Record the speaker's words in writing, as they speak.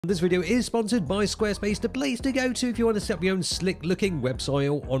This video is sponsored by Squarespace, the place to go to if you want to set up your own slick-looking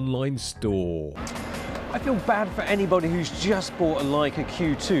website or online store. I feel bad for anybody who's just bought a Leica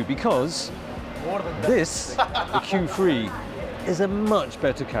Q2 because this, the Q3, is a much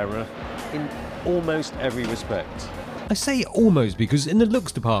better camera in almost every respect. I say almost because in the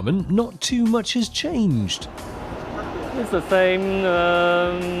looks department, not too much has changed. It's the same,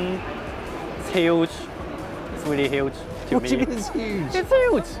 it's huge, it's really huge. What do you mean it's huge? It's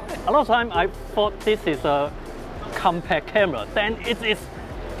huge! A lot of time I thought this is a compact camera, then it is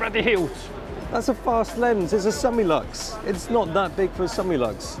pretty huge. That's a fast lens, it's a semi-lux. It's not that big for a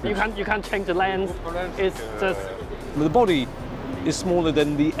semi-lux. You can't change the lens, it's just... The body is smaller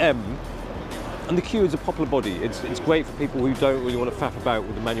than the M, and the Q is a popular body. It's great for people who don't really want to faff about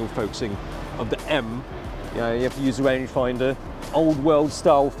with the manual focusing of the M. You have to use a rangefinder, old world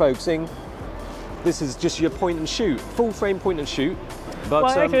style focusing. This is just your point and shoot, full frame point and shoot. But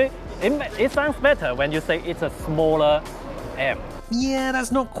well, actually, it sounds better when you say it's a smaller M. Yeah,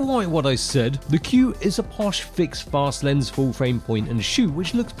 that's not quite what I said. The Q is a posh fixed fast lens full frame point and shoot,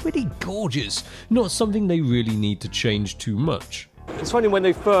 which looks pretty gorgeous. Not something they really need to change too much. It's funny when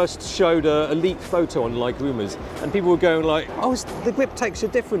they first showed a leaked photo on Leica Rumors, and people were going like, oh, the grip texture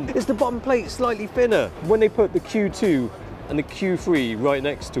different. Is the bottom plate slightly thinner? When they put the Q2 and the Q3 right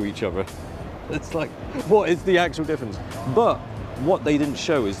next to each other, it's like, what is the actual difference? But what they didn't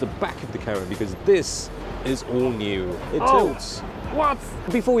show is the back of the camera, because this is all new. It tilts. What?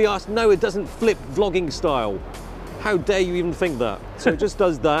 Before we asked, no, it doesn't flip vlogging style. How dare you even think that? So it just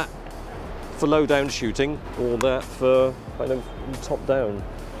does that for low down shooting, or that for kind of top down.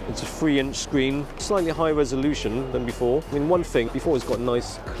 It's a 3-inch screen, slightly higher resolution than before. I mean, one thing, before it's got a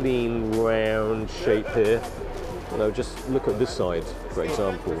nice clean round shape here. You know, just look at this side, for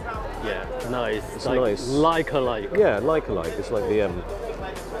example. Yeah, nice. It's like, nice. Leica-like. Yeah, Leica-like. It's like the M.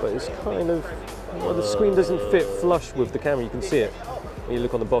 But it's kind of... Well, the screen doesn't fit flush with the camera. You can see it when you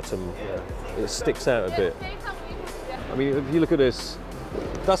look on the bottom. It sticks out a bit. I mean, if you look at this,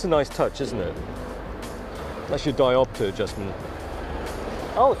 that's a nice touch, isn't it? That's your diopter adjustment.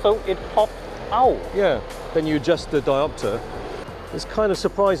 Oh, so it popped out. Yeah, then you adjust the diopter. It's kind of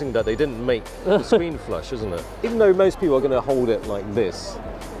surprising that they didn't make the screen flush, isn't it? Even though most people are going to hold it like this.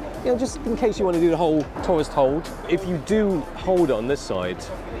 You know, just in case you want to do the whole tourist hold. If you do hold it on this side,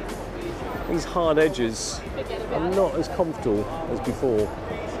 these hard edges are not as comfortable as before.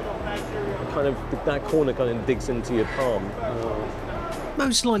 Kind of, that corner kind of digs into your palm.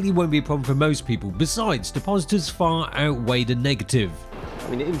 Most likely won't be a problem for most people. Besides, the positives far outweigh the negative. I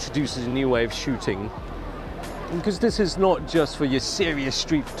mean, it introduces a new way of shooting. Because this is not just for your serious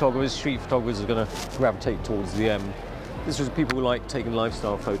street photographers. Street photographers are going to gravitate towards the M. This is people who like taking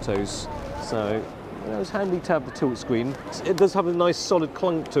lifestyle photos. So, you know, it's handy to have the tilt screen. It does have a nice solid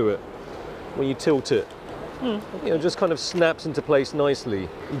clunk to it when you tilt it. You know, just kind of snaps into place nicely.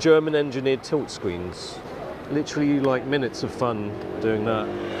 German engineered tilt screens. Literally like minutes of fun doing that.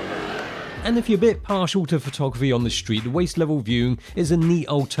 And if you're a bit partial to photography on the street, the waist level viewing is a neat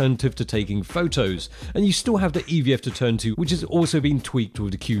alternative to taking photos. And you still have the EVF to turn to, which has also been tweaked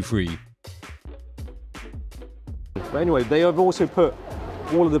with the Q3. But anyway, they have also put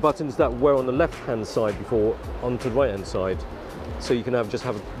all of the buttons that were on the left-hand side before onto the right-hand side. So you can just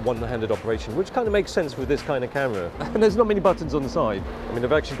have a one-handed operation, which kind of makes sense with this kind of camera. And there's not many buttons on the side. I mean,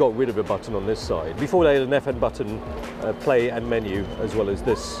 they've actually got rid of a button on this side. Before they had an FN button, play and menu, as well as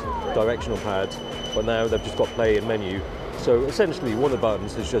this directional pad. But now they've just got play and menu. So essentially, one of the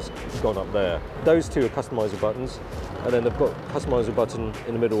buttons has just gone up there. Those two are customizer buttons. And then they've got customizer button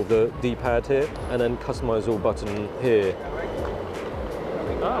in the middle of the D-pad here, and then customizer button here.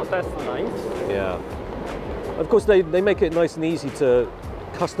 Oh, that's nice. Yeah. Of course, they make it nice and easy to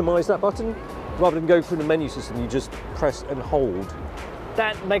customize that button. Rather than go through the menu system, you just press and hold.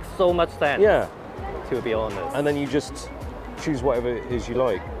 That makes so much sense. Yeah. To be honest. And then you just choose whatever it is you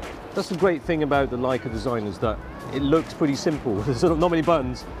like. That's the great thing about the Leica design, is that it looks pretty simple. There's not many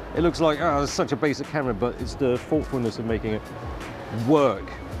buttons. It looks like, oh, it's such a basic camera, but it's the thoughtfulness of making it work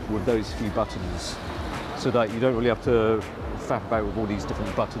with those few buttons, so that you don't really have to faff about with all these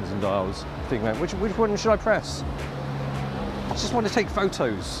different buttons and dials, thinking about which one should I press? I just want to take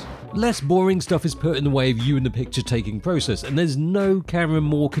photos. Less boring stuff is put in the way of you in the picture taking process, and there's no camera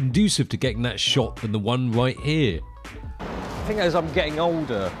more conducive to getting that shot than the one right here. I think as I'm getting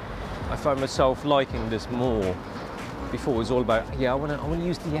older, I find myself liking this more. Before it was all about, yeah, I want to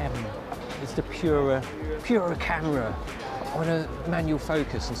use the M. It's the purer camera. I want to manual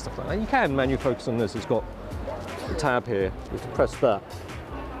focus and stuff like that. You can manual focus on this. It's got a tab here. You have to press that.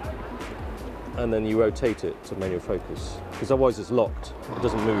 and then you rotate it to manual focus, because otherwise it's locked, it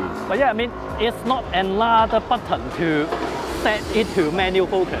doesn't move. But yeah, I mean, it's not another button to set it to manual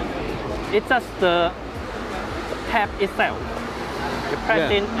focus. It's just the tab itself. You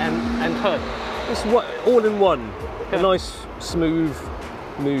press in and turn. It's all in one. A nice, smooth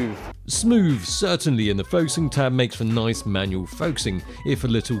move. Smooth, certainly, and the focusing tab makes for nice manual focusing, if a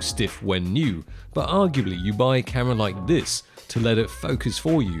little stiff when new. But arguably, you buy a camera like this to let it focus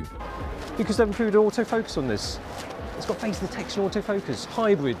for you. Because they've included autofocus on this. It's got face detection autofocus,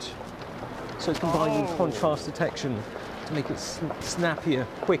 hybrid. So it's combining contrast detection to make it snappier,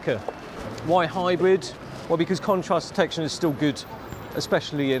 quicker. Why hybrid? Well, because contrast detection is still good,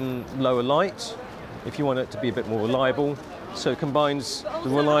 especially in lower light, if you want it to be a bit more reliable. So it combines the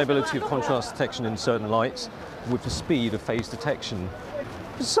reliability of contrast detection in certain lights with the speed of phase detection.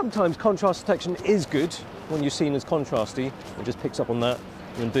 Sometimes contrast detection is good when you're seen as contrasty. It just picks up on that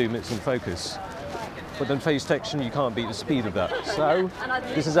and boom, it's in focus. But then phase detection, you can't beat the speed of that. So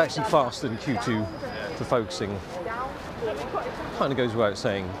this is actually faster than Q2 for focusing. Kind of goes without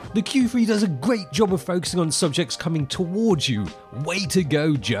saying. The Q3 does a great job of focusing on subjects coming towards you. Way to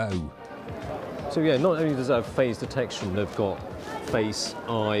go, Joe. So yeah, not only does it have phase detection, they've got face,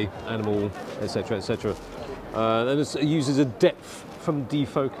 eye, animal, etc., etc. And it uses a depth from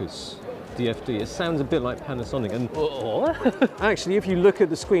defocus, DFD. It sounds a bit like Panasonic. And actually, if you look at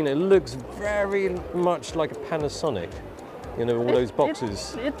the screen, it looks very much like a Panasonic. You know, all those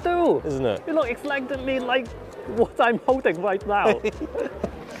boxes. It do. Isn't it? You look exactly like what I'm holding right now.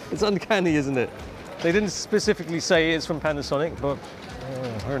 It's uncanny, isn't it? They didn't specifically say it's from Panasonic, but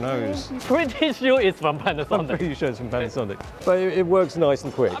who knows? Pretty sure it's from Panasonic. I'm pretty sure it's from Panasonic. But it works nice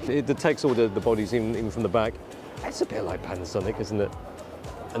and quick. It detects all the bodies even from the back. It's a bit like Panasonic, isn't it?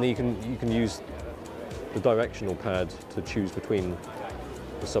 And then you can use the directional pad to choose between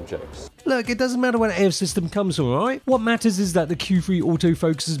the subjects. Look, it doesn't matter what AF system comes from, alright? What matters is that the Q3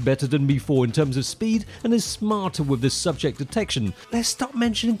 autofocus is better than before in terms of speed and is smarter with the subject detection. Let's stop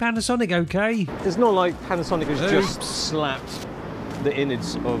mentioning Panasonic, okay? It's not like Panasonic has just slapped the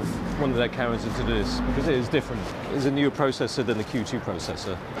innards of one of their cameras into this, because it is different. It's a newer processor than the Q2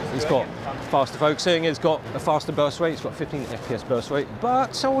 processor. It's got faster focusing, it's got a faster burst rate, it's got 15 FPS burst rate,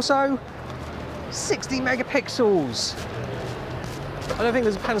 but also 60 megapixels. I don't think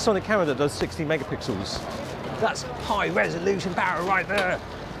there's a Panasonic camera that does 60 megapixels. That's high resolution power right there.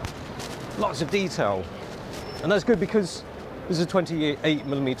 Lots of detail. And that's good because this is a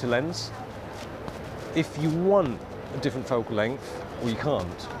 28mm lens. If you want a different focal length, well, you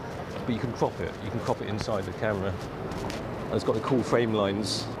can't, but you can crop it. You can crop it inside the camera. And it's got the cool frame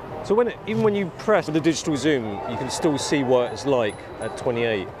lines. So even when you press the digital zoom, you can still see what it's like at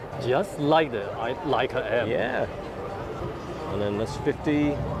 28. Just like the Leica M. Yeah. And then that's 50.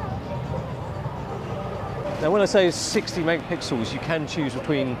 Now when I say 60 megapixels, you can choose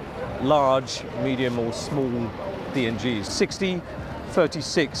between large, medium or small DNGs. 60,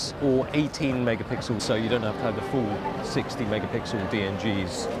 36 or 18 megapixels, so you don't have to have the full 60 megapixel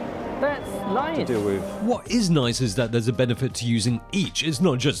DNGs. That's nice. To deal with. What is nice is that there's a benefit to using each. It's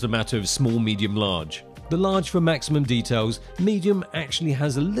not just a matter of small, medium, large. The large for maximum details, medium actually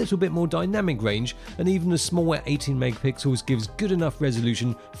has a little bit more dynamic range, and even the small at 18 megapixels gives good enough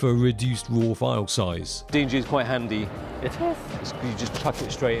resolution for a reduced raw file size. DNG is quite handy. It is. You just chuck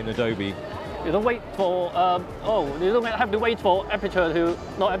it straight in Adobe. You don't wait for, you don't have to wait for Aperture to,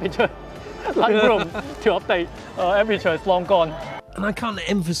 not Aperture, Lightroom to update. Aperture is long gone. And I can't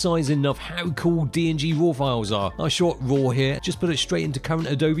emphasize enough how cool DNG RAW files are. I shot RAW here, just put it straight into current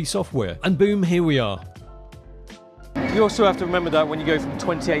Adobe software, and boom, here we are. You also have to remember that when you go from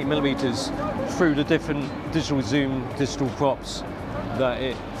 28mm through the different digital zoom, digital crops, that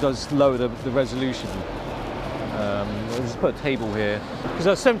it does lower the resolution. I'll just put a table here. Because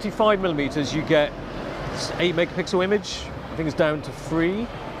at 75mm you get 8 megapixel image, I think it's down to 3.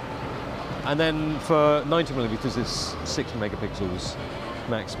 And then for 90mm it's 6 megapixels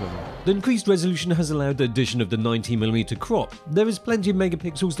maximum. The increased resolution has allowed the addition of the 90mm crop. There is plenty of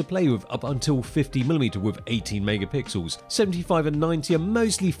megapixels to play with up until 50mm with 18 megapixels. 75 and 90 are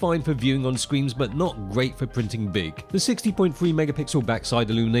mostly fine for viewing on screens but not great for printing big. The 60.3 megapixel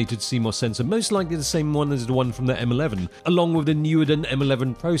backside illuminated CMOS sensor, most likely the same one as the one from the M11, along with the newer than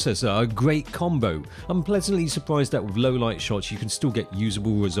M11 processor, are a great combo. I'm pleasantly surprised that with low light shots you can still get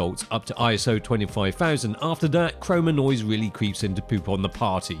usable results up to ISO 25000. After that, chroma noise really creeps in to poop on the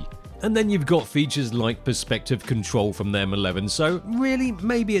party. And then you've got features like perspective control from the M11, so really,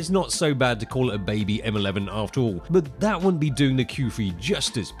 maybe it's not so bad to call it a baby M11 after all. But that wouldn't be doing the Q3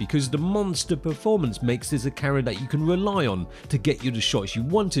 justice, because the monster performance makes this a camera that you can rely on to get you the shots you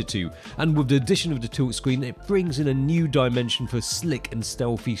wanted to, and with the addition of the tilt screen, it brings in a new dimension for slick and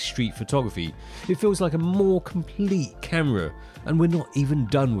stealthy street photography. It feels like a more complete camera, and we're not even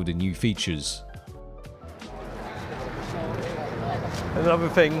done with the new features. Another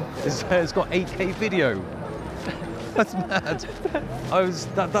thing is it's got 8K video. That's mad.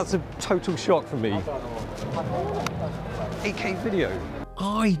 That's a total shock for me. 8K video.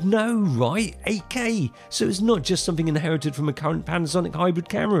 I know, right? 8K. So it's not just something inherited from a current Panasonic hybrid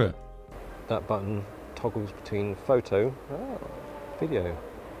camera. That button toggles between photo, video.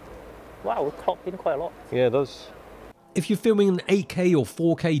 Wow, it cropped in quite a lot. Yeah, it does. If you're filming an 8K or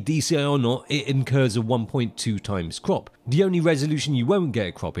 4K DCI or not, it incurs a 1.2 times crop. The only resolution you won't get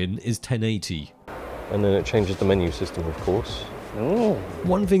a crop in is 1080. And then it changes the menu system, of course. Oh.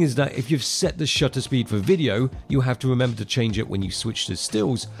 One thing is that if you've set the shutter speed for video, you have to remember to change it when you switch to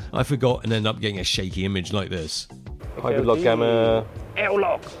stills. I forgot and end up getting a shaky image like this. Hybrid log gamma.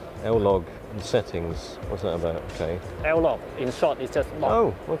 L-log. L-log and settings. What's that about? Okay. L-log, in short, it's just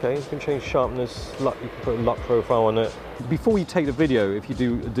log. Oh, okay. You can change sharpness, you can put a LUT profile on it. Before you take the video, if you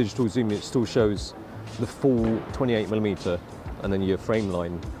do a digital zoom, it still shows the full 28mm and then your frame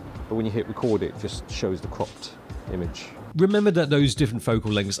line. But when you hit record, it just shows the cropped image. Remember that those different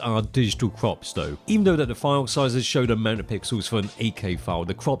focal lengths are digital crops though. Even though that the file sizes show the amount of pixels for an 8K file,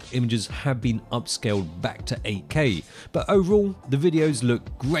 the cropped images have been upscaled back to 8K. But overall, the videos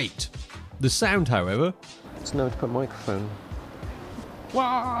look great. The sound, however... It's nowhere to put microphone.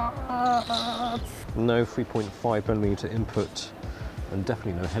 What? No 3.5mm input and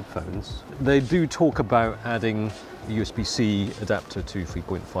definitely no headphones. They do talk about adding a USB-C adapter to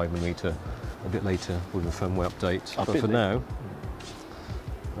 3.5mm a bit later with a firmware update. But for now,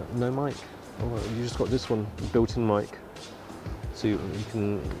 no mic. Oh, you just got this one, built-in mic. So you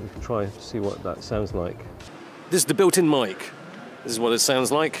can try to see what that sounds like. This is the built-in mic. This is what it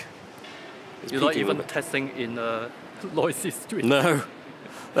sounds like. You're not even testing in a noisy street. No.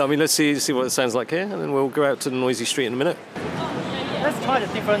 I mean, let's see what it sounds like here, and then we'll go out to the noisy street in a minute. Let's try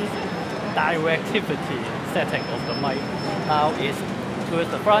the different directivity setting of the mic. Now it's towards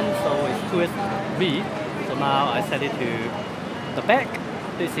the front, so it's towards me. So now I set it to the back.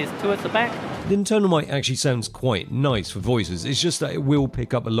 This is towards the back. The internal mic actually sounds quite nice for voices, it's just that it will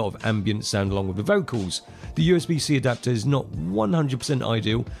pick up a lot of ambient sound along with the vocals. The USB-C adapter is not 100%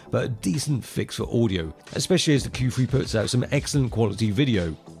 ideal, but a decent fix for audio, especially as the Q3 puts out some excellent quality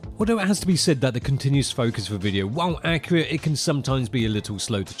video. Although it has to be said that the continuous focus for video, while accurate, it can sometimes be a little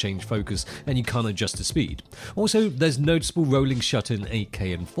slow to change focus and you can't adjust the speed. Also, there's noticeable rolling shutter in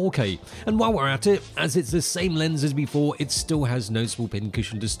 8K and 4K, and while we're at it, as it's the same lens as before, it still has noticeable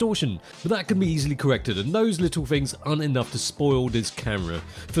pincushion distortion, but that can be easily corrected, and those little things aren't enough to spoil this camera.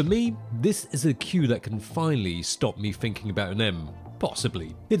 For me, this is a cue that can finally stop me thinking about an M.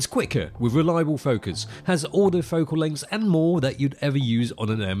 Possibly. It's quicker, with reliable focus, has all the focal lengths and more that you'd ever use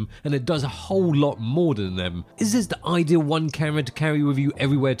on an M, and it does a whole lot more than an M. Is this the ideal one camera to carry with you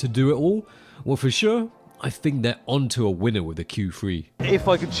everywhere to do it all? Well, for sure, I think they're onto a winner with the Q3. If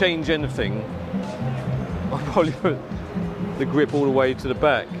I could change anything, I'd probably put the grip all the way to the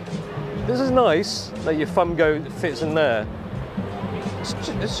back. This is nice that your thumb fits in there.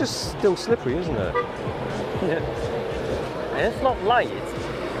 It's just still slippery, isn't it? Yeah. And it's not light.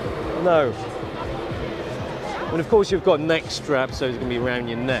 No. And of course you've got neck straps, so it's going to be around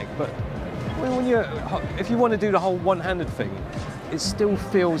your neck. But if you want to do the whole one-handed thing, it still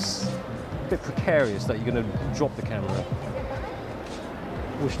feels a bit precarious that you're going to drop the camera.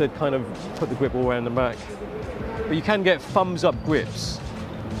 Wish they'd kind of put the grip all around the back. But you can get thumbs-up grips.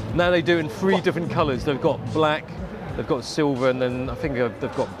 Now they do in 3 different colours. They've got black, they've got silver, and then I think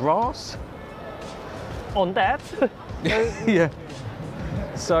they've got brass. On that? Yeah.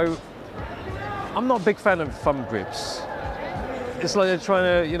 So, I'm not a big fan of thumb grips. It's like they're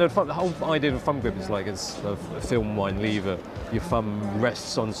trying to, the whole idea of a thumb grip is like it's a film wine lever. Your thumb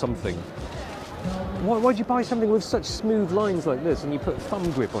rests on something. Why'd you buy something with such smooth lines like this and you put a thumb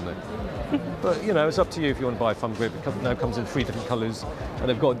grip on it? But, it's up to you if you want to buy a thumb grip. It now comes in 3 different colours, and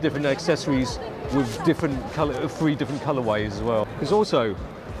they've got different accessories with 3 different colourways as well. Because also,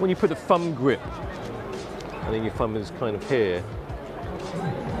 when you put a thumb grip, and then your thumb is kind of here,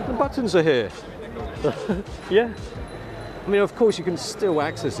 the buttons are here. Yeah. I mean, of course you can still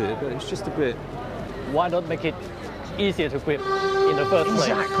access it, but it's just a bit... Why not make it easier to grip in the first place?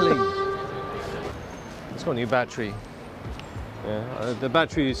 Exactly. It's got a new battery. Yeah, the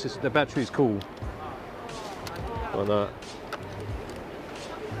battery is cool. Like that.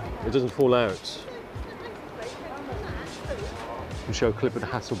 It doesn't fall out. I'll show a clip of the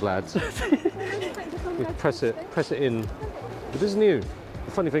Hasselblads. You press it in. It is new.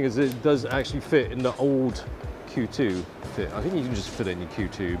 The funny thing is it does actually fit in the old Q2 fit. I think you can just fit it in your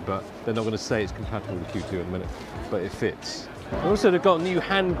Q2, but they're not going to say it's compatible with Q2 in a minute, but it fits. And also they've got a new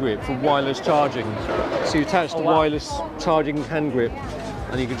hand grip for wireless charging. So you attach the wireless charging hand grip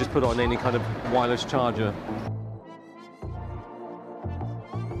and you can just put it on any kind of wireless charger.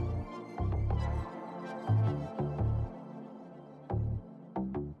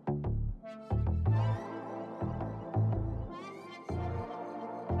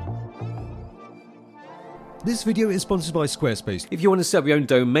 This video is sponsored by Squarespace. If you want to set up your own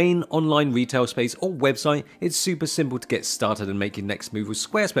domain, online retail space or website, it's super simple to get started and make your next move with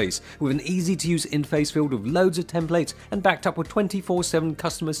Squarespace. With an easy to use interface filled with loads of templates and backed up with 24/7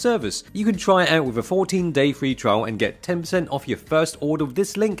 customer service. You can try it out with a 14-day free trial and get 10% off your first order with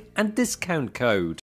this link and discount code.